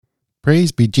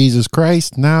Praise be Jesus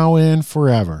Christ, now and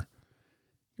forever.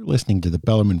 You're listening to the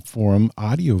Bellarmine Forum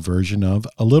audio version of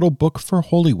A Little Book for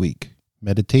Holy Week,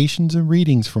 meditations and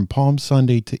readings from Palm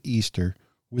Sunday to Easter,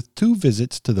 with 2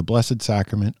 visits to the Blessed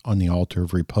Sacrament on the altar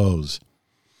of repose.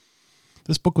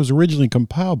 This book was originally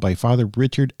compiled by Father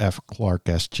Richard F. Clarke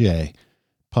SJ,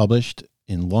 published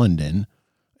in London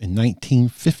in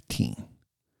 1915.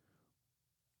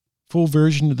 Full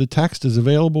version of the text is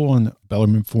available on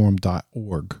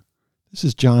bellarmineforum.org. This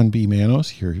is John B.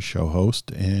 Manos, your show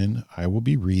host, and I will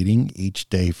be reading each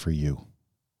day for you.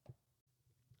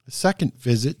 The second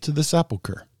visit to the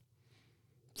sepulchre.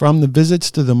 From the Visits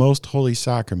to the Most Holy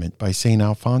Sacrament by St.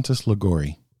 Alphonsus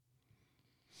Liguori.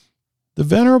 The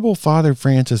Venerable Father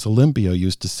Francis Olympio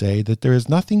used to say that there is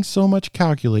nothing so much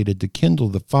calculated to kindle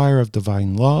the fire of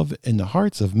divine love in the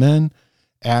hearts of men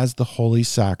as the Holy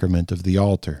Sacrament of the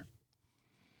altar.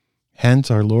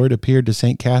 Hence our Lord appeared to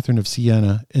St. Catherine of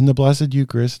Siena in the Blessed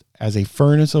Eucharist as a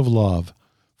furnace of love,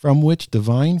 from which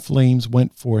divine flames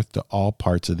went forth to all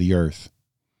parts of the earth.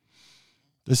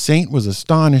 The saint was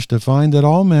astonished to find that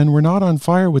all men were not on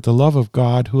fire with the love of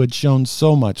God, who had shown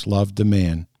so much love to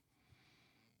man.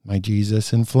 My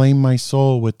Jesus, inflame my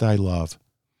soul with thy love.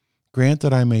 Grant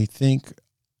that I may think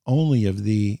only of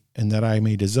thee, and that I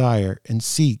may desire and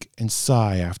seek and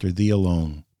sigh after thee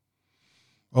alone.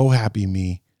 O happy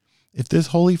me, if this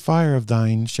holy fire of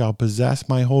thine shall possess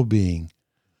my whole being,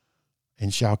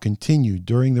 and shall continue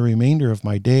during the remainder of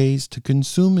my days to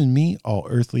consume in me all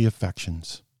earthly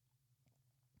affections.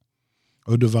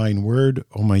 O divine word,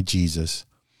 O my Jesus,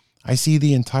 I see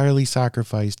thee entirely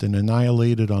sacrificed and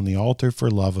annihilated on the altar for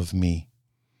love of me.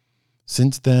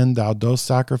 Since then thou dost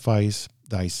sacrifice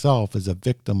thyself as a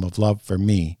victim of love for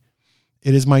me,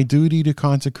 it is my duty to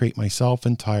consecrate myself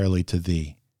entirely to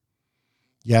thee.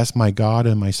 Yes, my God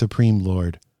and my supreme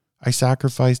Lord, I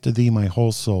sacrifice to thee my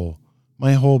whole soul,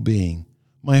 my whole being,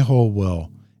 my whole will,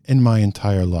 and my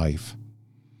entire life.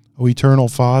 O eternal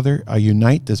Father, I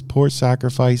unite this poor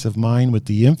sacrifice of mine with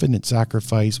the infinite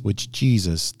sacrifice which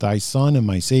Jesus, thy Son and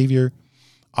my Savior,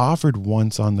 offered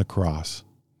once on the cross,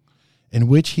 and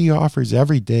which he offers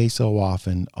every day so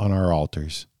often on our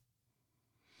altars.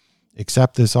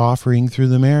 Accept this offering through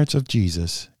the merits of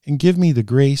Jesus, and give me the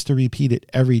grace to repeat it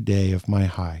every day of my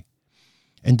high,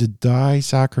 and to die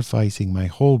sacrificing my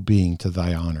whole being to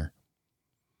thy honor.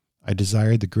 I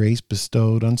desire the grace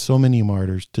bestowed on so many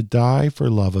martyrs to die for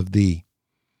love of thee.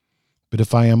 But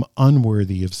if I am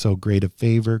unworthy of so great a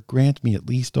favor, grant me at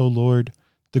least, O Lord,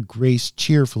 the grace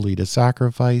cheerfully to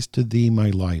sacrifice to thee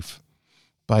my life,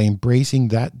 by embracing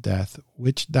that death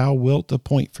which thou wilt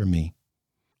appoint for me.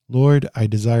 Lord, I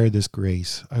desire this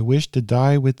grace. I wish to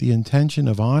die with the intention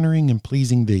of honoring and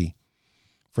pleasing thee.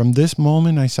 From this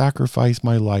moment I sacrifice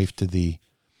my life to thee.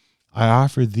 I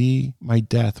offer thee my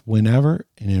death whenever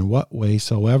and in what way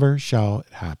soever shall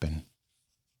it happen.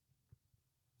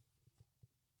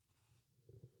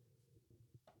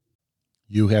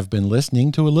 You have been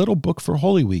listening to A Little Book for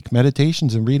Holy Week,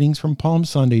 meditations and readings from Palm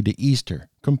Sunday to Easter,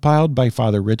 compiled by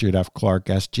Father Richard F. Clarke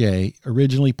SJ,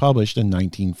 originally published in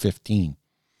 1915.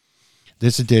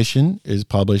 This edition is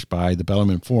published by the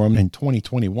Bellarmine Forum in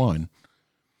 2021.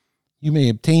 You may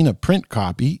obtain a print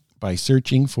copy by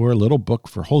searching for A Little Book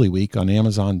for Holy Week on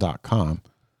Amazon.com.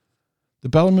 The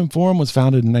Bellarmine Forum was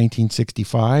founded in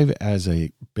 1965 as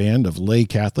a band of lay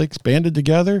Catholics banded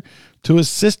together to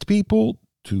assist people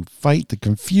to fight the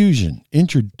confusion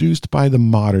introduced by the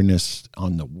modernists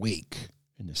on the wake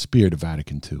in the spirit of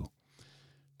Vatican II.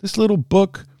 This little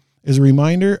book is a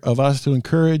reminder of us to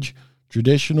encourage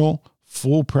traditional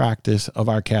full practice of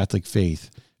our Catholic faith.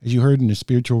 As you heard in the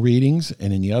spiritual readings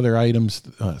and in the other items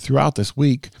throughout this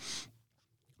week,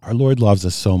 our Lord loves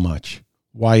us so much.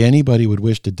 Why anybody would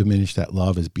wish to diminish that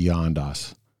love is beyond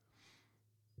us.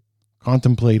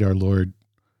 Contemplate our Lord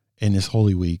in this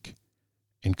Holy Week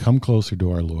and come closer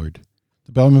to our Lord.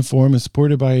 The Bellarmine Forum is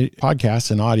supported by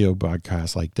podcasts and audio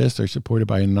broadcasts like this. They're supported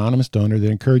by an anonymous donor that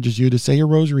encourages you to say a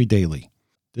rosary daily.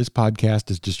 This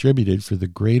podcast is distributed for the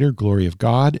greater glory of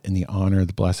God and the honor of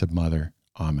the Blessed Mother.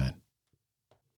 Amen.